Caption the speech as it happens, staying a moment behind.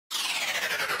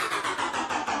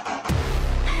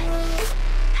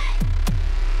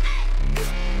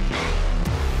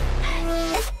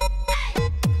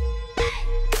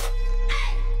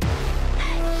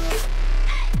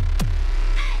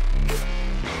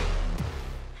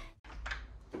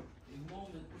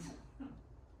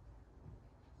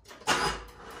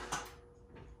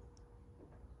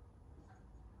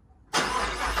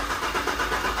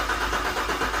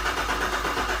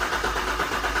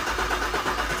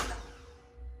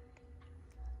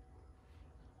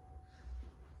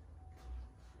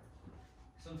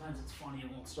Sometimes it's funny,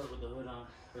 it won't start with the hood on,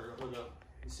 or hood up.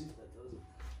 Let's see if that does it.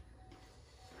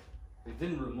 It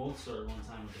didn't remote start one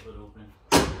time with the hood open.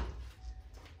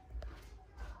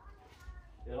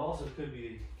 It also could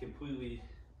be completely,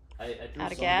 I threw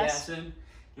out of some gas in.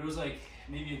 There was like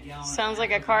maybe a gallon. Sounds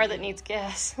like a car that needs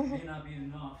gas. It may not be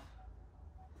enough.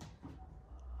 Oh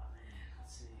man,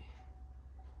 let's see.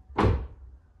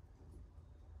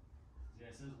 Yeah,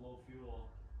 it says low fuel.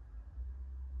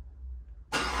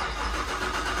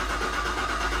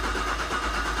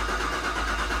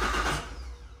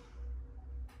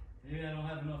 Maybe I don't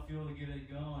have enough fuel to get it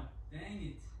going. Dang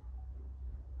it.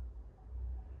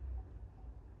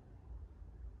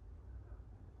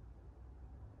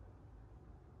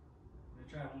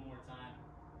 Try one more time.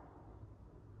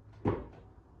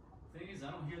 Thing is,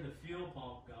 I don't hear the fuel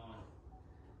pump going.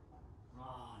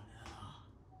 Oh no.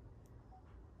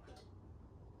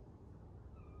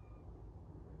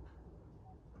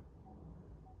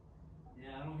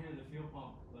 Yeah, I don't hear the fuel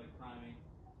pump like priming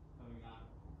coming on.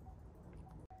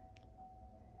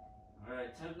 All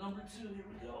right, temp number 2, here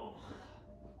we go.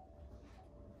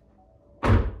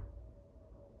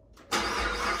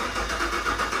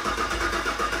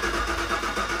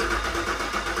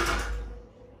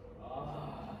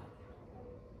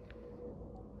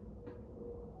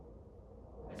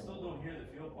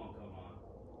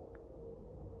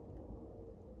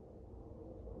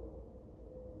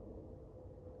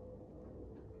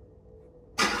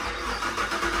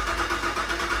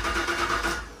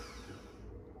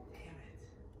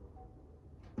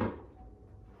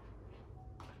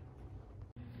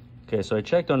 Okay, so I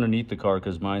checked underneath the car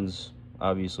because mine's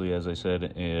obviously, as I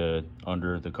said,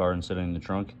 under the car instead of in the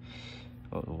trunk.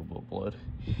 Oh, a little bit of blood.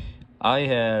 I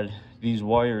had these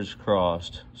wires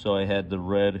crossed, so I had the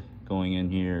red going in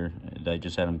here, and I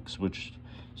just had them switched.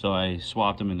 So I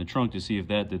swapped them in the trunk to see if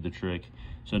that did the trick.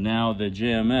 So now the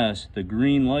JMS, the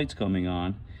green light's coming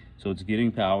on, so it's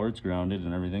getting power, it's grounded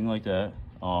and everything like that.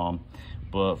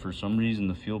 But for some reason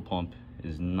the fuel pump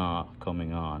is not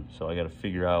coming on. So I got to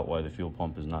figure out why the fuel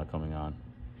pump is not coming on.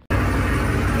 Woo!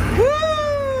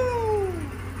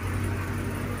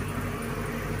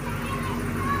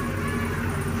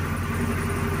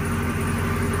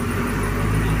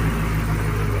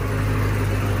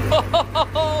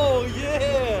 Oh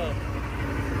yeah!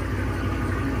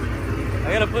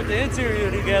 I gotta put the interior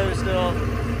together still.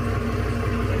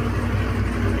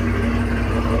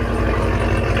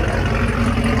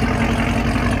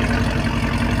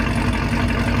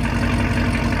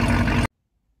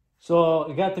 So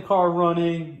I got the car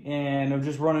running and I'm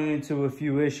just running into a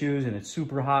few issues and it's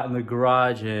super hot in the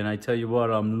garage and I tell you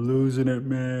what, I'm losing it,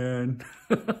 man.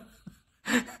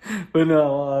 But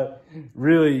no,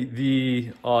 really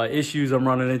the issues I'm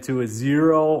running into is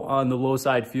 0 on the low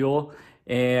side fuel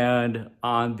and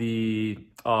on the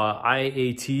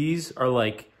IATs are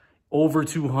like over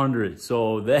 200.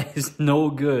 So that is no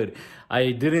good.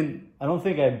 I don't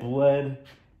think I bled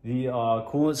the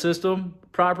coolant system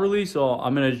properly, so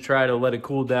I'm gonna try to let it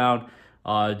cool down,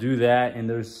 do that. And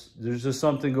there's just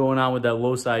something going on with that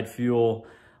low side fuel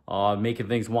making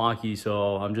things wonky,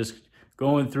 so I'm just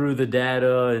going through the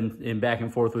data and back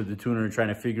and forth with the tuner and trying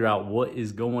to figure out what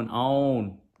is going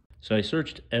on. So I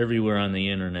searched everywhere on the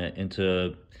internet and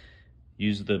to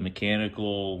use the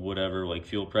mechanical whatever, like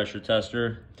fuel pressure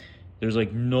tester. There's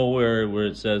like nowhere where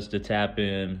it says to tap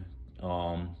in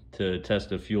to test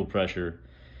the fuel pressure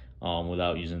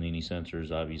without using any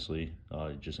sensors, obviously,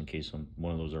 just in case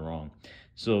one of those are wrong.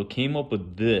 So came up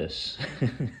with this,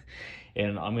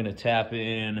 and I'm gonna tap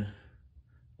in,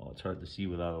 well, it's hard to see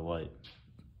without a light,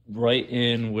 right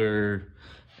in where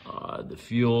the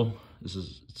fuel,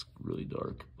 it's really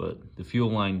dark, but the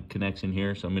fuel line connects in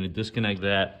here. So I'm gonna disconnect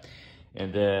that,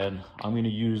 and then I'm gonna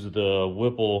use the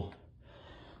Whipple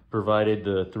provided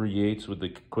the 3/8 with the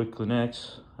quick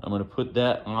connects. I'm gonna put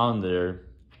that on there,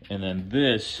 and then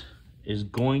this is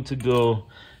going to go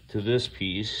to this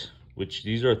piece, which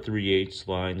these are 3/8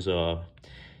 lines. It'll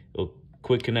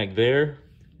quick connect there,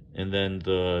 and then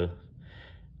the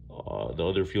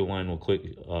other fuel line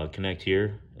will connect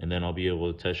here, and then I'll be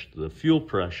able to test the fuel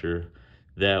pressure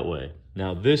that way.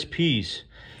 Now this piece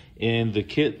in the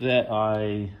kit that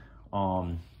I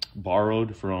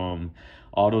borrowed from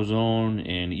AutoZone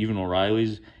and even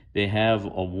O'Reilly's, they have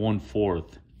a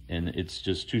 1/4, and it's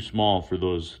just too small for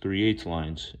those 3/8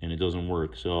 lines, and it doesn't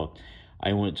work. So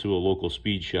I went to a local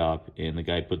speed shop, and the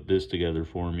guy put this together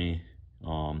for me.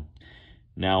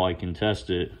 Now I can test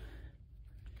it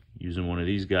using one of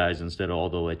these guys instead of all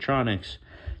the electronics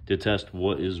to test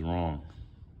what is wrong.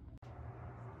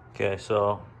 Okay,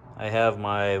 so I have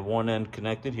my one end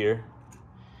connected here,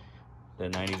 the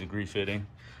 90-degree fitting.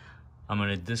 I'm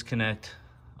gonna disconnect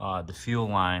the fuel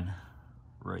line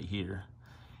right here,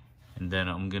 and then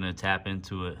I'm gonna tap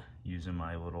into it using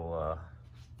my little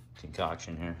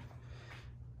concoction here.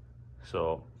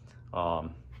 So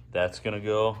that's gonna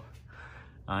go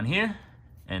on here,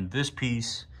 and this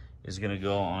piece is gonna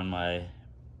go on my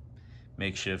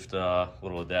makeshift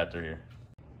little adapter here.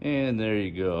 And there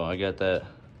you go. I got that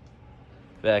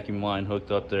vacuum line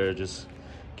hooked up there just in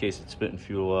case it's spitting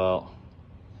fuel out.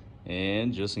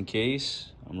 And just in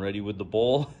case, I'm ready with the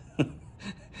bowl.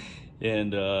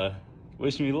 And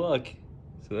wish me luck.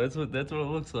 So that's what it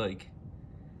looks like.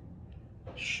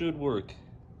 Should work.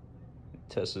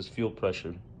 Test this fuel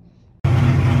pressure.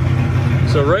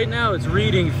 So right now it's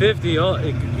reading 50.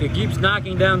 It keeps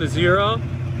knocking down to 0.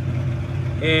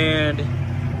 And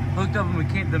hooked up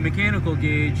the mechanical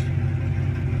gauge,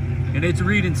 and it's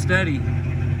reading steady.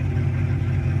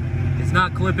 It's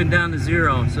not clipping down to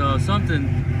 0. So something,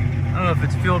 I don't know if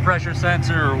it's fuel pressure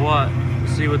sensor or what. We'll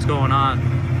see what's going on.